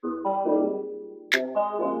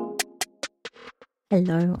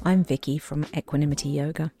Hello, I'm Vicky from Equanimity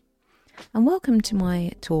Yoga, and welcome to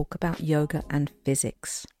my talk about yoga and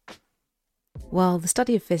physics. While the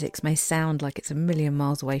study of physics may sound like it's a million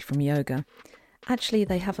miles away from yoga, actually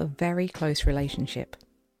they have a very close relationship.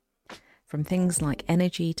 From things like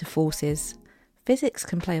energy to forces, physics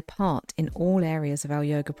can play a part in all areas of our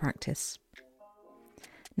yoga practice.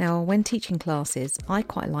 Now, when teaching classes, I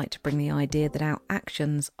quite like to bring the idea that our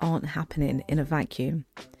actions aren't happening in a vacuum.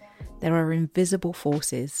 There are invisible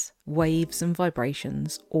forces, waves and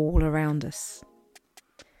vibrations all around us.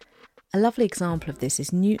 A lovely example of this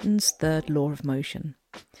is Newton's third law of motion.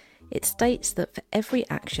 It states that for every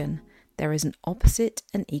action, there is an opposite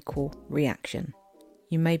and equal reaction.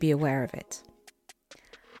 You may be aware of it.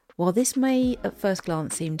 While this may at first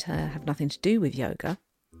glance seem to have nothing to do with yoga,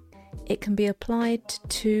 it can be applied to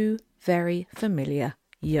two very familiar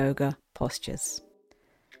yoga postures.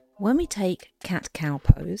 When we take cat-cow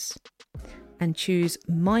pose and choose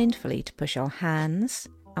mindfully to push our hands,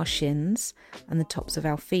 our shins and the tops of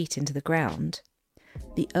our feet into the ground,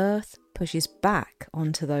 the earth pushes back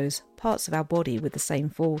onto those parts of our body with the same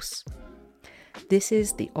force. This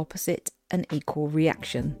is the opposite and equal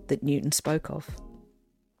reaction that Newton spoke of.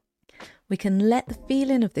 We can let the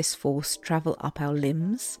feeling of this force travel up our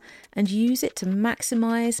limbs and use it to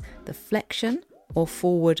maximise the flexion or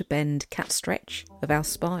forward bend cat stretch of our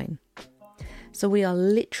spine. So we are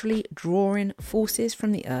literally drawing forces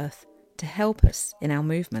from the earth to help us in our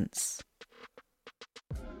movements.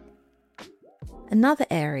 Another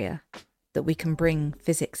area that we can bring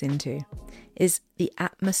physics into is the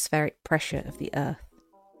atmospheric pressure of the earth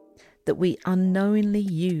that we unknowingly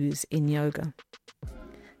use in yoga.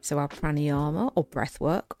 So our pranayama or breath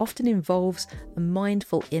work often involves a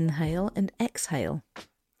mindful inhale and exhale.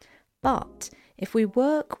 But if we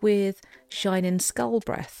work with shining skull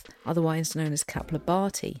breath, otherwise known as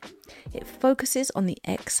Kapalabhati, it focuses on the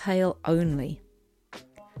exhale only.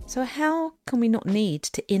 So how can we not need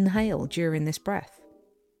to inhale during this breath?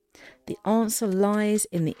 The answer lies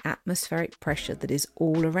in the atmospheric pressure that is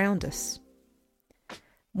all around us.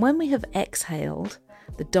 When we have exhaled,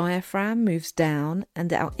 the diaphragm moves down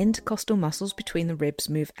and our intercostal muscles between the ribs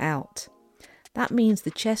move out. That means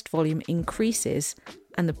the chest volume increases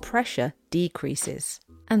and the pressure decreases.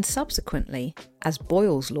 And subsequently, as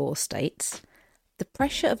Boyle's law states, the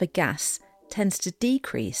pressure of a gas tends to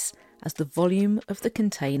decrease as the volume of the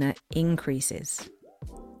container increases.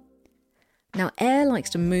 Now, air likes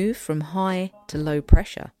to move from high to low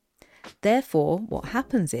pressure. Therefore, what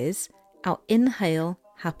happens is our inhale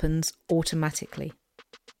happens automatically.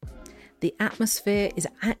 The atmosphere is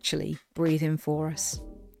actually breathing for us.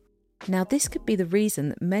 Now, this could be the reason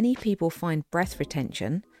that many people find breath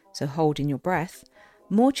retention, so holding your breath,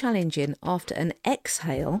 more challenging after an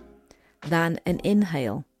exhale than an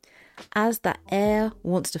inhale, as that air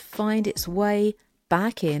wants to find its way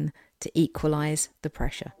back in to equalise the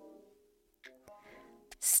pressure.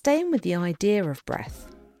 Staying with the idea of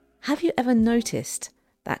breath, have you ever noticed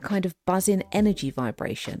that kind of buzzing energy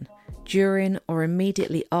vibration during or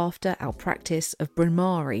immediately after our practice of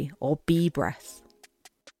Bhramari or bee breath?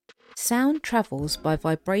 Sound travels by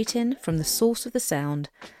vibrating from the source of the sound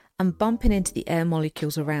and bumping into the air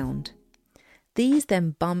molecules around. These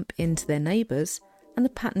then bump into their neighbours and the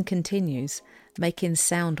pattern continues, making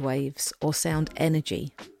sound waves or sound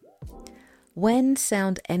energy. When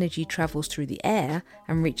sound energy travels through the air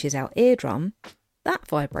and reaches our eardrum, that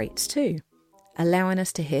vibrates too, allowing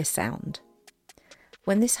us to hear sound.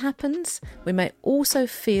 When this happens, we may also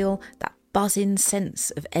feel that buzzing sense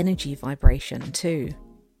of energy vibration too.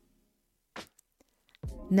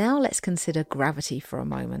 Now let's consider gravity for a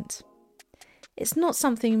moment. It's not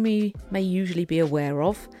something we may usually be aware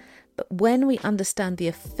of, but when we understand the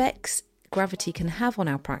effects gravity can have on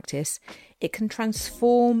our practice, it can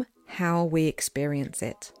transform how we experience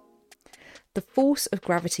it. The force of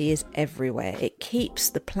gravity is everywhere. It keeps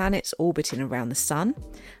the planets orbiting around the sun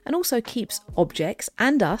and also keeps objects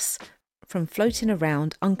and us from floating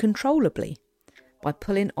around uncontrollably by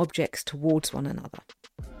pulling objects towards one another.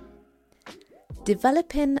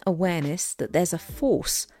 Developing awareness that there's a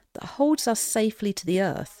force that holds us safely to the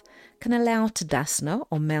earth can allow Tadasana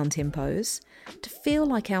or mountain pose to feel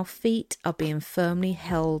like our feet are being firmly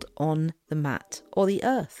held on the mat or the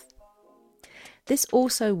earth. This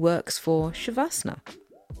also works for Shavasana.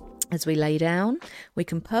 As we lay down, we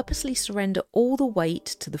can purposely surrender all the weight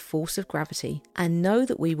to the force of gravity and know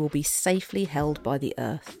that we will be safely held by the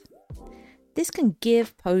earth. This can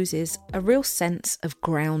give poses a real sense of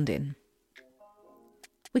grounding.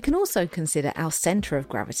 We can also consider our centre of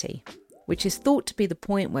gravity, which is thought to be the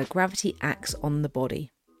point where gravity acts on the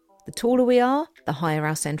body. The taller we are, the higher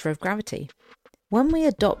our centre of gravity. When we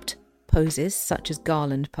adopt poses such as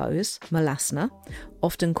garland pose, malasana,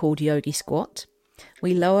 often called yogi squat,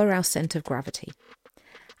 we lower our centre of gravity.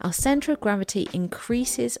 Our centre of gravity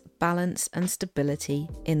increases balance and stability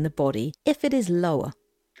in the body if it is lower.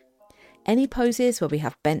 Any poses where we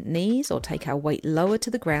have bent knees or take our weight lower to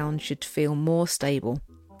the ground should feel more stable.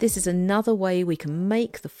 This is another way we can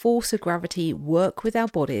make the force of gravity work with our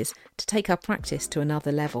bodies to take our practice to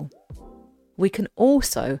another level. We can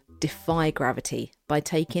also defy gravity by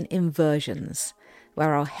taking inversions,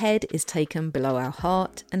 where our head is taken below our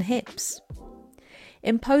heart and hips.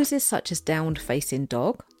 In poses such as downward facing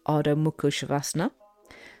dog, Ardha Mukha Svanasana,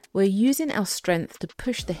 we're using our strength to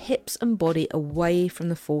push the hips and body away from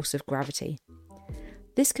the force of gravity.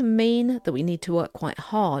 This can mean that we need to work quite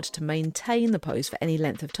hard to maintain the pose for any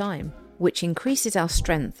length of time, which increases our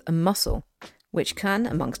strength and muscle, which can,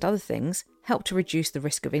 amongst other things, help to reduce the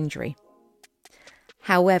risk of injury.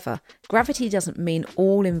 However, gravity doesn't mean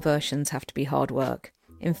all inversions have to be hard work.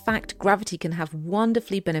 In fact, gravity can have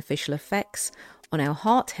wonderfully beneficial effects on our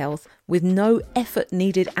heart health with no effort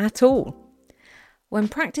needed at all. When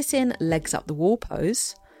practicing legs up the wall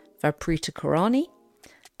pose, Viparita Karani,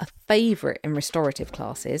 a favourite in restorative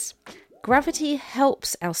classes, gravity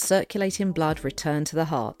helps our circulating blood return to the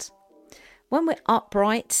heart. When we're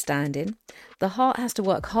upright standing, the heart has to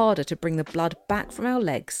work harder to bring the blood back from our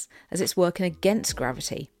legs as it's working against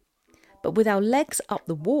gravity. But with our legs up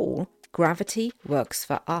the wall, gravity works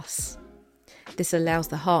for us. This allows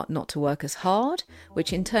the heart not to work as hard,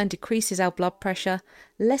 which in turn decreases our blood pressure,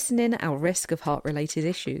 lessening our risk of heart-related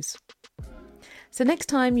issues. So next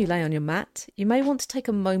time you lay on your mat, you may want to take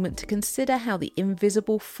a moment to consider how the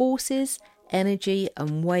invisible forces, energy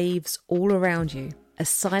and waves all around you are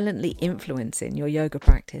silently influencing your yoga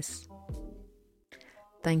practice.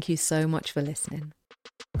 Thank you so much for listening.